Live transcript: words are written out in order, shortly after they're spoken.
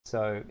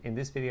So in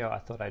this video, I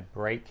thought I'd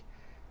break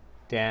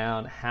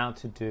down how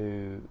to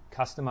do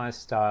customized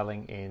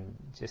styling in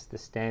just the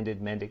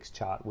standard Mendix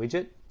chart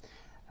widget.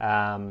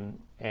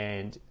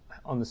 And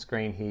on the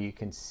screen here, you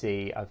can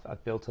see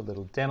I've built a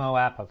little demo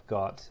app. I've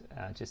got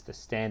just the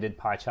standard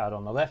pie chart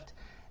on the left,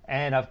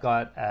 and I've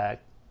got a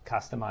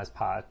customized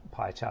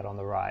pie chart on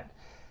the right.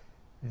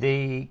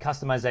 The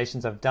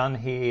customizations I've done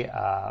here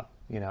are,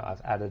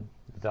 I've added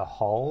the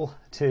hole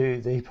to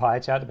the pie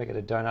chart to make it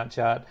a donut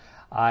chart.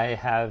 I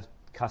have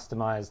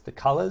customized the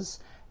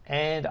colors,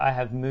 and I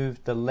have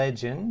moved the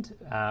legend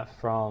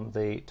from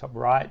the top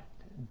right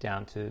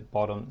down to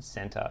bottom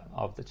center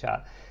of the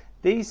chart.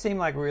 These seem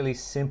like really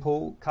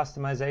simple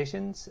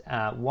customizations.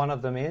 One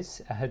of them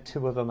is,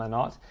 two of them are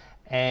not,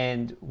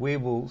 and we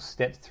will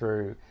step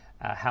through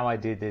how I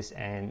did this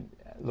and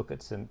look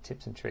at some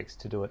tips and tricks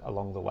to do it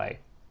along the way.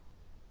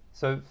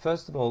 So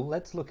first of all,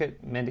 let's look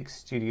at Mendix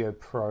Studio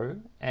Pro,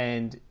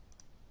 and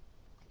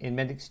in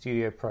Mendix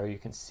Studio Pro you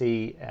can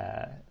see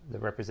the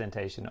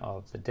representation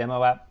of the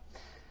demo app.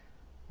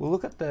 We'll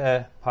look at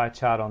the pie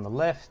chart on the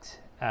left.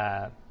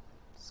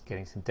 It's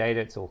getting some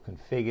data, it's all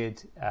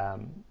configured.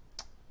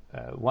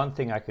 One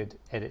thing I could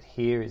edit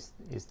here is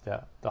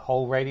the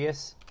hole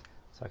radius,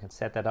 so I can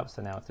set that up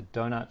so now it's a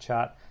donut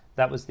chart.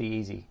 That was the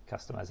easy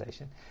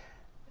customization.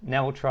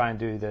 Now we'll try and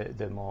do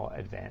the more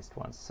advanced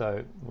ones.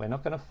 So we're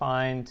not going to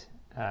find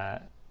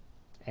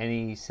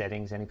any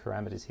settings, any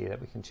parameters here that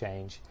we can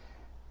change.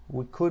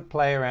 We could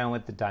play around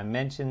with the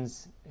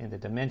dimensions in the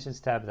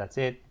dimensions tab. That's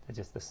it,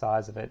 just the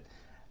size of it.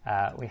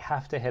 We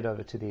have to head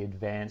over to the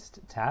advanced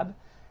tab,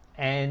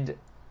 and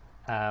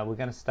we're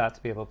going to start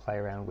to be able to play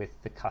around with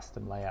the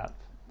custom layout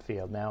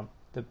field. Now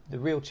the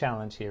real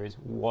challenge here is,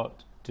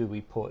 what do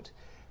we put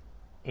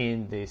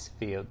in this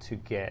field to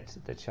get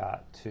the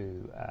chart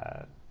to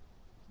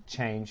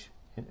change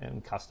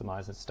and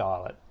customize and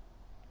style it?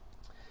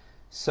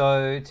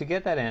 So to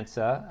get that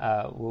answer,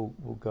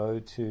 we'll go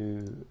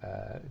to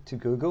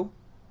Google.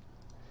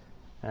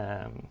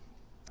 I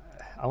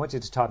want you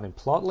to type in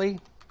Plotly.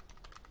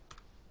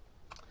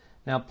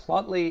 Now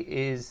Plotly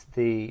is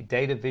the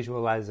data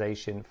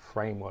visualization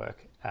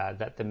framework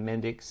that the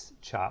Mendix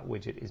chart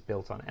widget is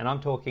built on, and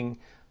I'm talking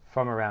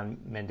from around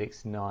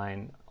Mendix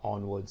 9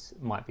 onwards.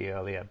 Might be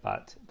earlier,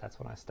 but that's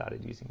when I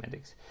started using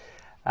Mendix.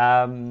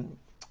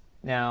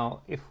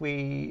 Now, if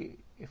we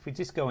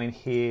just go in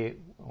here,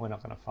 we're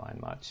not going to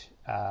find much.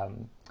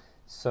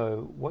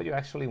 So what you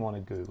actually want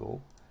to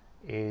Google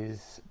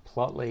is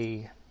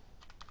Plotly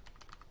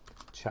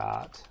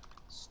Chart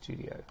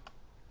Studio.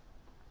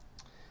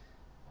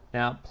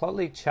 Now,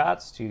 Plotly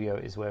Chart Studio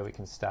is where we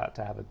can start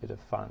to have a bit of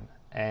fun,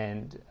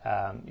 and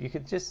you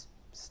could just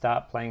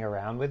start playing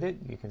around with it.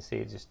 You can see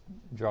it just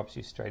drops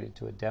you straight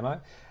into a demo.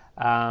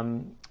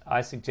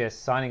 I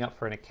suggest signing up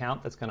for an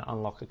account. That's going to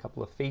unlock a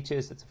couple of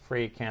features. It's a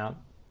free account,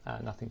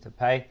 nothing to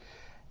pay.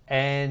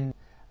 And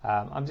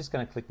I'm just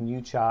going to click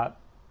New Chart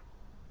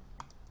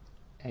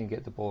and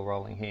get the ball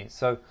rolling here.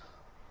 So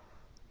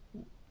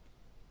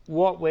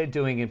what we're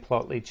doing in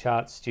Plotly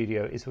Chart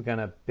Studio is we're going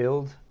to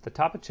build the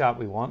type of chart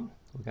we want.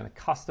 We're going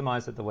to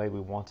customize it the way we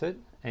want it,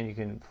 and you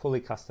can fully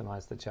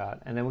customize the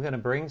chart. And then we're going to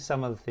bring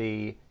some of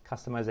the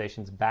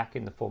customizations back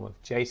in the form of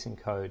JSON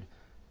code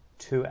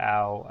to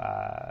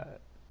our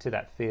to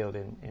that field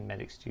in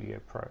Mendix Studio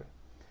Pro.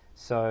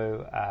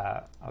 So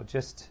I'll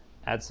just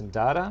add some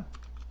data.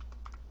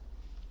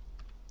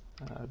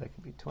 That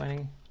can be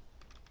 20.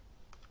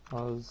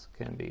 Oz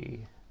can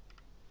be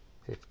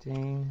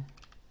 15.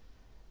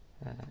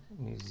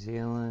 New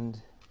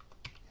Zealand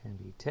can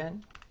be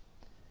 10.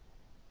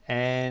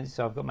 And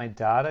so I've got my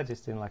data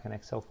just in like an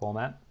Excel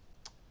format.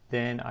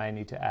 Then I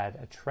need to add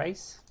a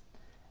trace,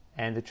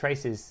 and the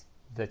trace is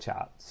the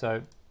chart.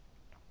 So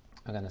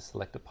I'm going to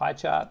select a pie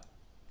chart,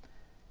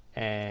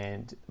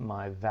 and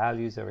my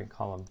values are in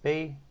column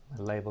B,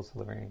 my labels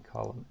are in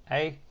column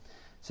A.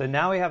 So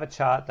now we have a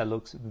chart that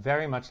looks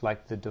very much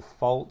like the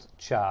default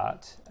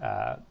chart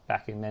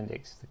back in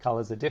Mendix. The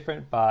colors are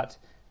different, but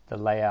the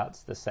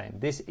layout's the same.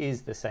 This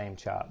is the same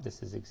chart.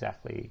 This is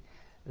exactly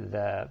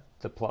the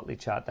Plotly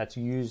chart that's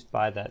used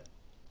by the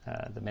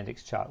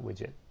Mendix chart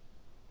widget.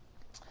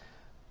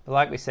 But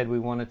like we said, we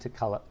wanted to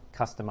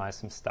customize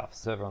some stuff.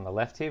 So over on the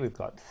left here, we've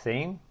got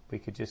theme. We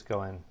could just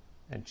go in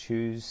and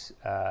choose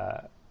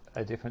a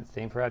different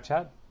theme for our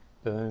chart.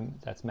 Boom,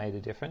 that's made a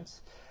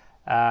difference.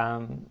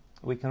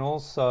 We can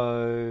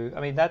also,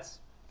 that's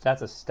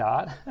a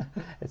start.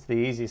 It's the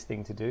easiest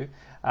thing to do.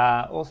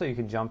 Also, you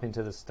can jump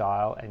into the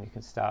style and you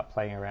can start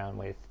playing around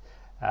with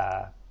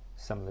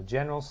some of the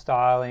general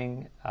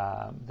styling.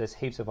 There's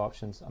heaps of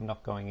options. I'm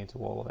not going into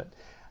all of it.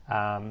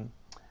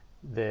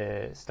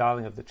 The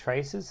styling of the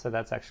traces, so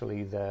that's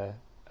actually the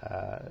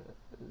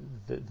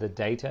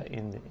data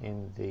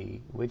in the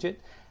widget.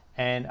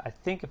 And I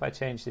think if I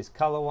change this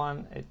color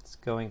one, it's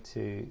going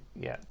to,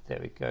 yeah, there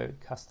we go,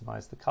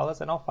 customize the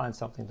colors, and I'll find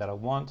something that I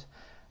want.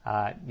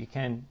 You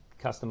can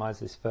customize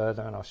this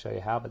further, and I'll show you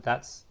how, but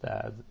that's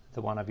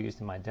the one I've used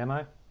in my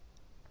demo.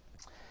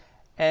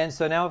 And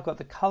so now I've got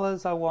the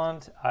colors I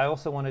want. I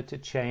also wanted to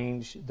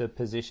change the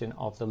position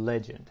of the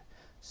legend.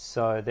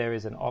 So there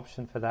is an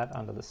option for that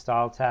under the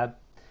Style tab.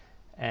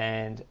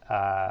 And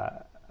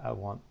I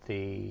want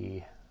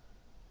it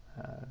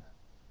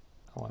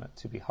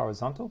to be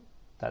horizontal.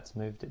 That's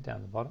moved it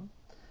down the bottom.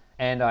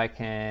 And I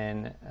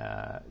can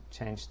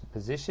change the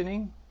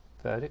positioning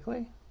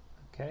vertically.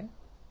 Okay,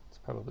 it's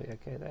probably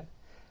okay there.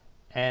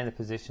 And the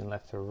position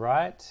left to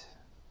right.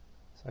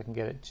 So I can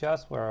get it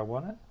just where I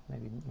want it.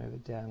 Maybe move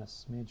it down a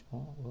smidge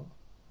more. Whoa,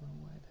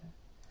 wrong way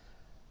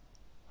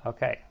there.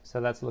 Okay,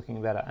 so that's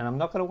looking better. And I'm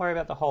not going to worry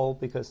about the hole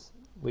because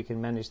we can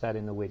manage that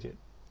in the widget.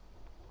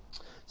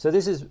 So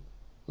this is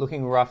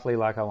looking roughly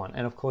like I want.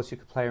 And of course you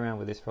could play around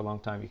with this for a long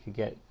time. You could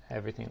get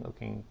everything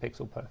looking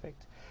pixel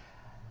perfect.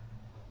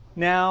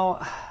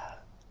 Now,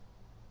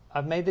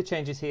 I've made the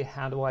changes here.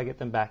 How do I get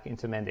them back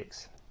into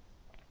Mendix?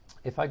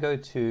 If I go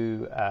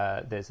to,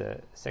 there's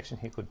a section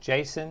here called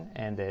JSON,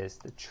 and there's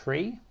the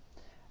tree.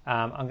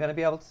 I'm going to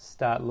be able to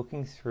start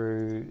looking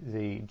through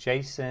the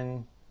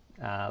JSON,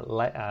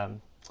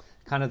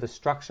 kind of the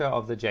structure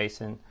of the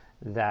JSON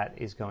that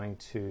is going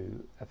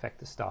to affect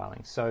the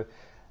styling. So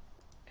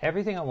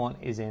everything I want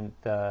is in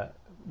the,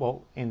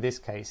 well, in this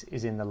case,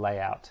 is in the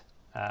layout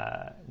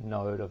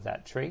node of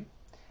that tree.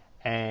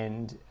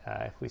 And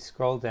if we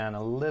scroll down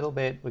a little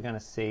bit, we're going to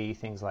see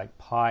things like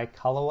pie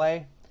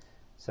colorway.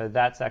 So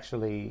that's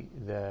actually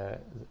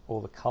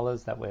all the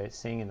colors that we're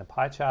seeing in the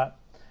pie chart.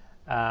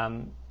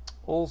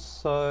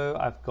 Also,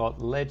 I've got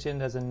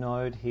legend as a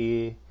node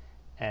here,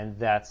 and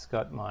that's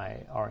got my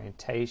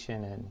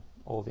orientation and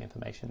all the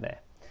information there.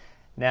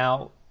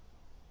 Now,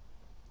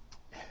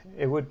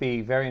 it would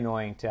be very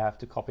annoying to have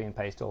to copy and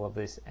paste all of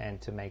this and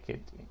to make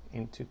it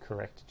into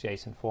correct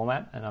JSON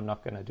format, and I'm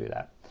not going to do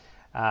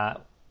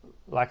that.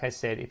 Like I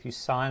said, if you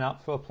sign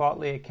up for a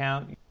Plotly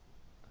account,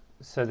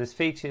 so there's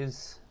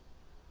features.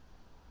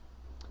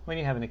 When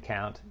you have an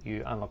account,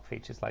 you unlock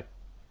features like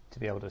to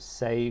be able to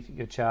save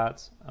your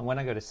charts. And when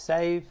I go to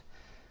save,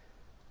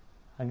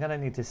 I'm going to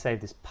need to save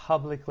this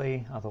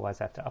publicly,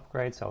 otherwise I have to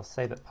upgrade. So I'll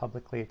save it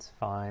publicly, it's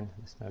fine.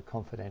 There's no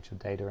confidential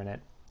data in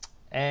it.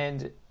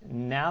 And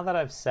now that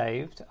I've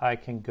saved, I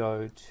can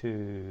go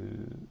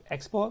to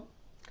export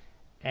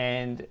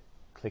and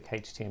click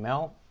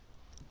HTML,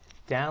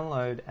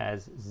 download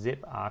as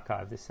zip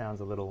archive. This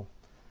sounds a little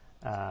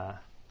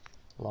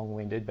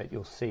long-winded, but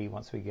you'll see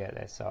once we get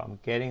there. So I'm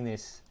getting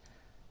this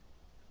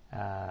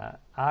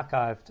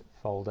archived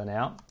folder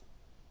now,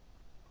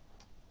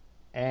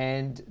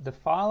 and the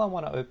file I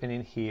want to open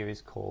in here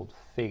is called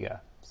figure.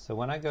 So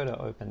when I go to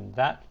open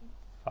that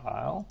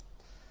file,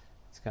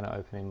 it's going to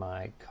open in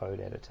my code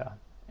editor,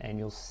 and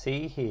you'll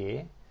see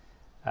here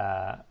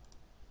that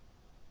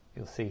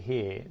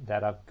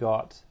I've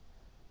got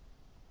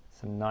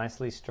some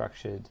nicely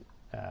structured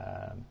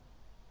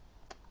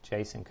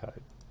JSON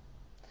code.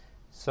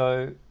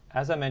 So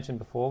as I mentioned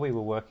before, we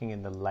were working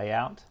in the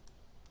layout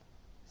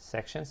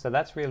section, so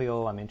that's really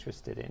all I'm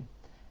interested in.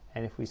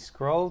 And if we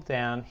scroll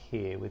down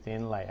here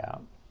within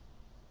layout,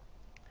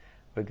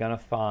 we're going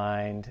to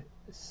find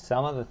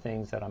some of the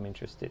things that I'm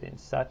interested in,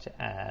 such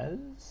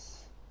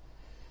as,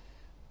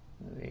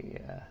 let me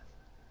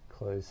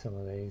close some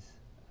of these.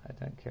 I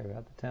don't care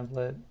about the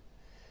template.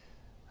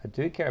 I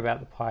do care about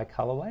the pie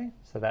colorway,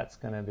 so that's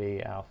going to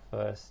be our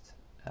first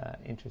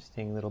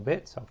interesting little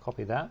bit, so I'll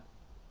copy that.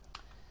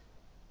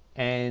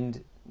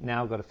 And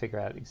now I've got to figure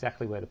out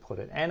exactly where to put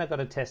it, and I've got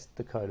to test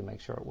the code to make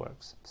sure it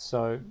works.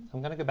 So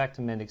I'm going to go back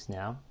to Mendix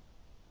now,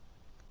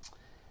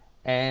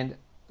 and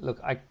look,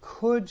 I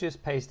could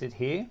just paste it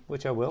here,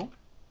 which I will.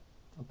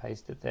 I'll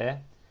paste it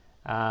there.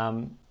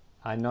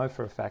 I know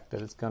for a fact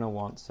that it's going to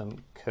want some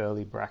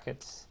curly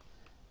brackets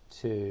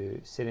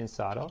to sit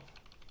inside of.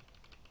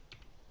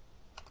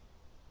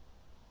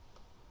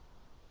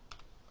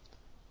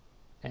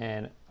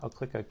 And I'll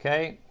click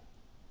OK.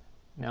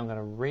 Now I'm going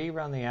to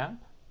rerun the app.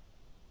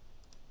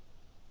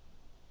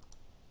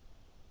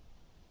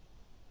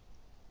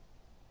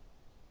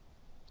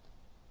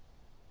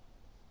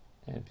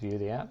 And view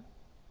the app.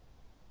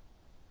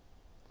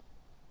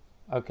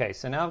 Okay,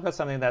 so now I've got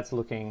something that's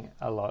looking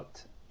a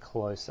lot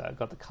closer. I've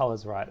got the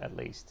colors right at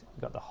least.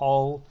 I've got the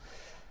whole.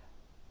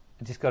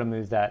 I just got to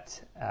move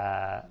that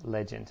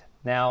legend.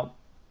 Now,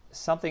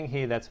 something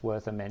here that's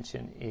worth a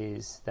mention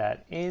is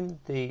that in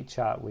the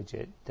chart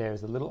widget,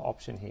 there's a little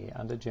option here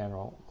under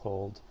General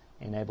called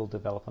Enable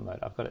Developer Mode.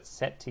 I've got it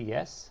set to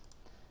yes.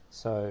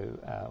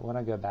 So when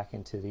I go back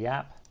into the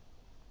app,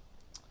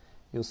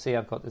 you'll see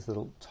I've got this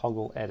little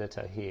toggle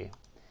editor here.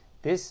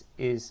 This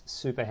is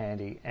super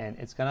handy, and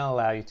it's going to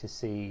allow you to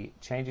see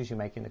changes you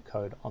make in the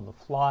code on the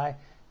fly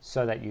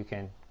so that you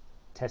can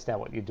test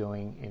out what you're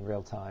doing in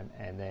real time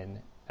and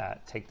then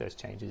take those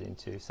changes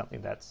into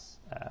something that's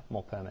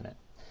more permanent.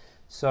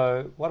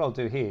 So what I'll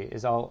do here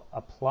is I'll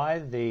apply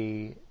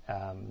the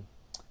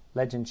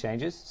legend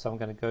changes. So I'm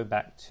going to go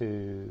back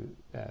to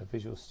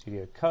Visual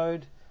Studio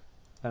Code.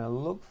 I'm going to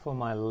look for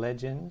my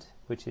legend,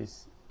 which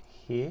is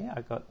here.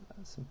 I got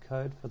some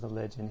code for the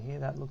legend here.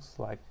 That looks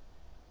like,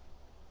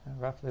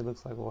 roughly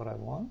looks like what I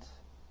want.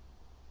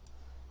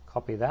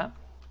 copy that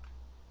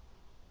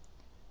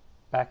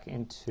back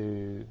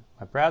into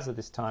my browser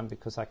this time,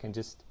 because I can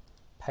just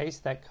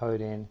paste that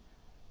code in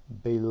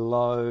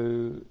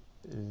below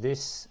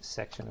this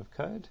section of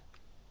code.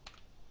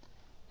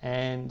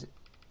 And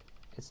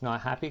it's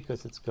not happy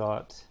because it's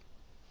got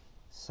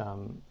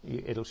some,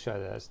 it'll show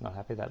that it's not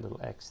happy. That little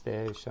X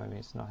there is showing me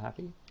it's not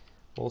happy.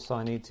 Also,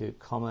 I need to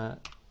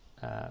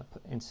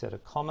insert a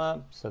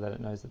comma so that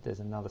it knows that there's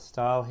another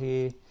style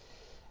here.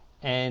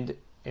 And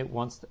it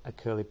wants a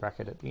curly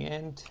bracket at the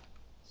end.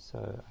 So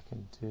I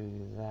can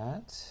do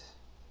that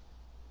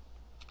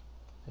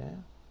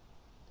there.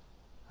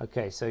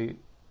 Okay, so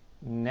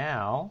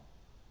now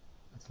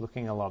it's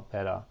looking a lot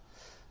better.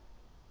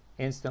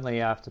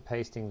 Instantly after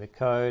pasting the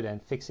code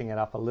and fixing it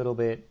up a little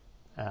bit,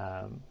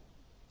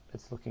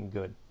 it's looking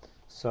good.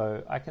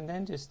 So I can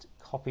then just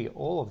copy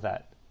all of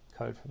that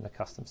code from the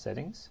custom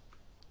settings,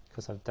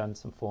 because I've done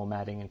some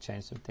formatting and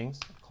changed some things.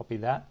 Copy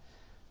that,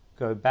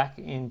 go back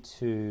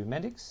into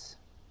Mendix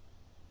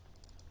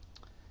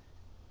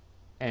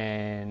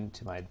and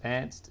to my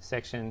advanced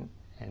section,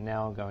 and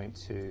now I'm going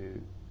to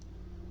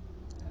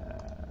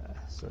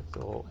select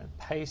all and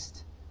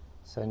paste.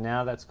 So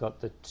now that's got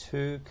the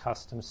two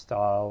custom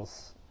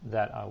styles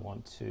that I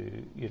want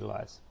to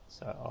utilize.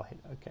 So I'll hit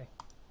OK.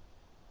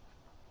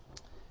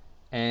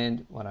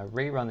 And when I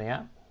rerun the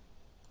app,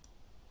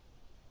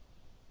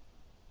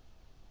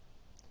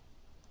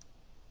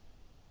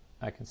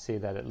 I can see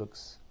that it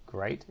looks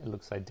great. It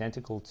looks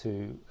identical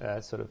to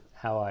sort of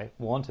how I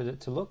wanted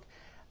it to look.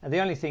 And the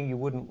only thing you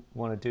wouldn't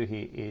want to do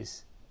here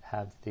is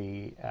have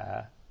the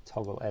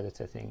toggle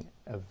editor thing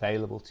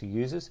available to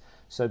users.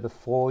 So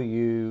before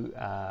you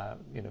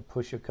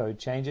push your code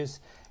changes,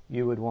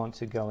 you would want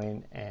to go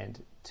in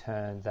and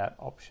turn that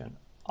option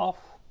off,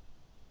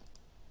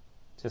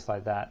 just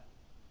like that.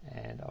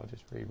 And I'll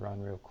just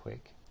rerun real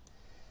quick.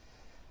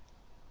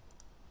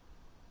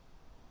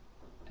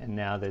 And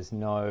now there's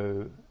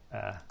no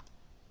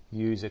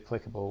user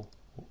clickable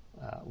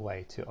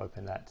way to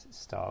open that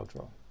style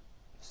drawer.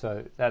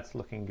 So that's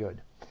looking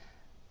good.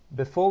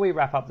 Before we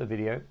wrap up the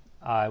video,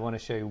 I want to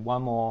show you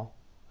one more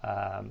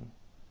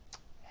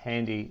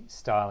handy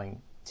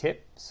styling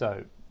tip.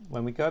 So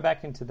when we go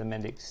back into the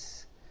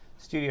Mendix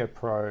Studio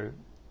Pro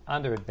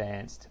under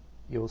Advanced,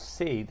 you'll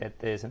see that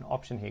there's an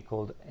option here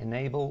called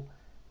Enable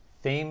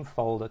Theme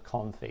Folder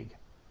Config.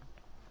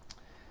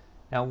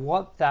 Now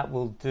what that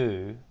will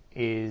do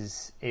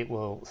is it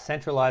will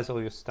centralize all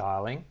your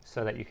styling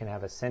so that you can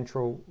have a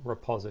central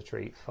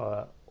repository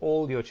for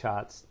all your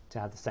charts to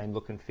have the same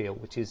look and feel,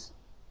 which is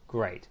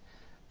great.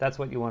 That's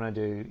what you want to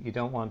do. You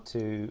don't want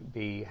to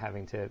be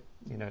having to,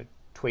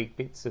 tweak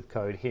bits of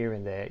code here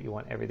and there. You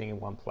want everything in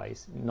one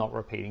place, not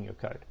repeating your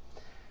code.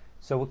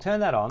 So we'll turn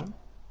that on,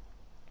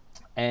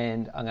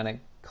 and I'm going to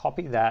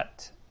copy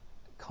that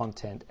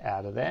content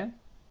out of there.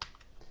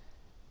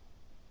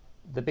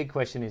 The big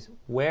question is,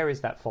 where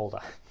is that folder?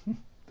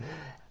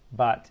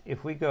 But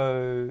if we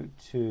go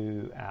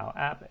to our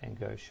app and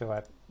go Show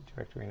App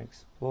Directory in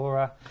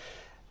Explorer,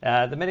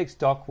 the Mendix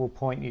doc will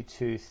point you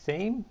to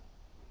theme,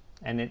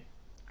 and it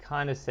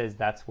kind of says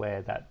that's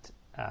where that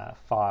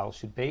file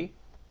should be.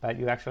 But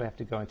you actually have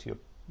to go into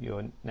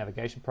your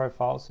navigation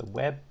profile, so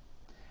web,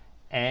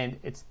 and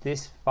it's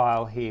this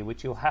file here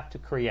which you'll have to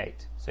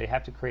create. So you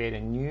have to create a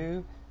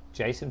new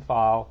JSON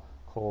file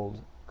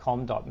called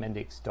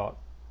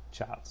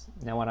com.mendix.charts.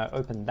 Now when I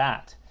open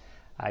that,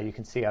 you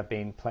can see I've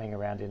been playing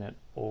around in it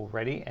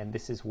already, and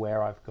this is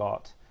where I've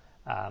got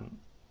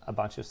a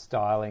bunch of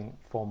styling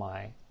for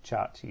my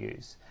chart to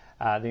use.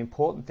 The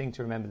important thing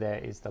to remember there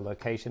is the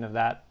location of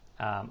that.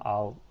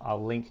 I'll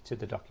link to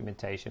the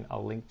documentation.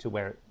 I'll link to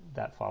where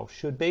that file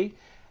should be,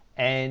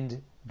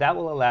 and that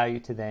will allow you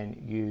to then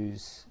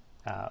use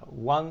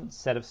one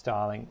set of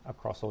styling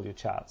across all your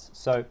charts.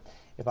 So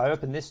if I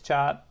open this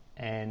chart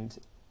and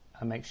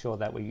I make sure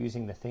that we're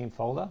using the theme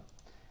folder,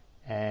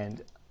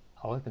 and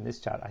I'll open this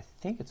chart, I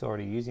think it's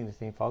already using the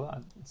theme folder.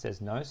 It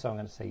says no, so I'm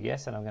going to say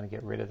yes, and I'm going to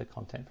get rid of the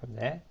content from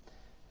there.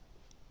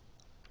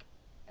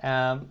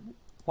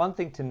 One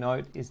thing to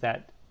note is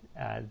that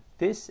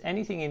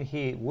anything in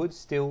here would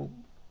still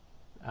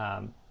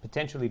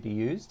potentially be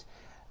used.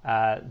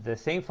 The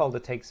theme folder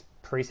takes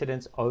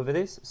precedence over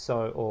this,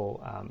 or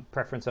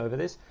preference over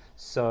this.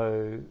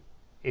 So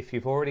if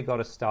you've already got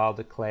a style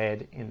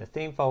declared in the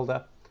theme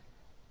folder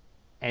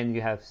and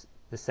you have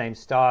the same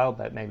style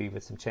but maybe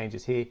with some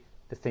changes here,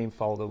 the theme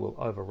folder will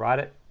override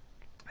it.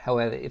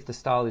 However, if the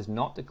style is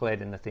not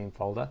declared in the theme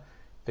folder,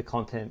 the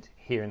content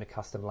here in the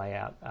custom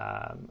layout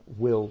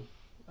will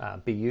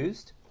be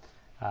used.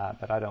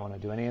 But I don't want to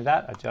do any of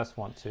that. I just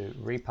want to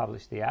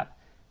republish the app,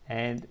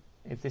 and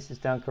if this is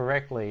done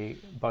correctly,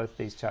 both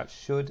these charts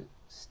should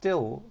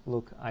still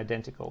look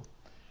identical.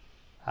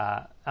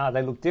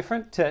 They look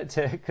different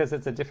because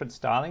it's a different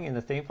styling in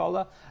the theme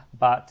folder,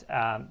 but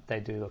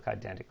they do look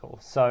identical.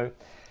 So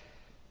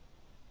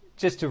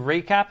just to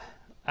recap,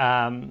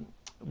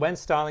 when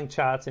styling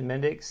charts in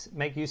Mendix,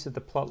 make use of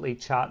the Plotly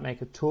Chart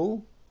Maker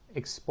tool,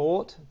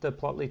 export the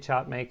Plotly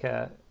Chart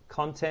Maker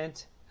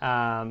content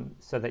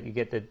so that you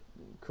get the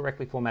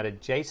correctly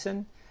formatted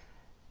JSON,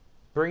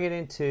 bring it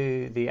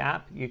into the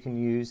app. You can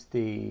use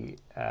the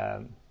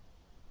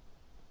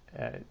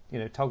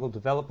toggle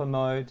developer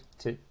mode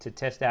to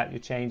test out your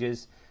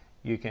changes.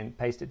 You can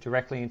paste it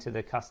directly into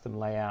the custom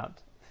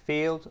layout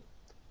field,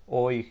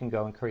 or you can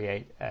go and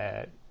create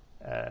a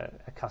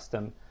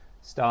custom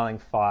styling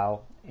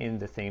file in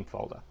the theme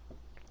folder.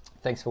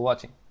 Thanks for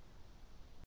watching.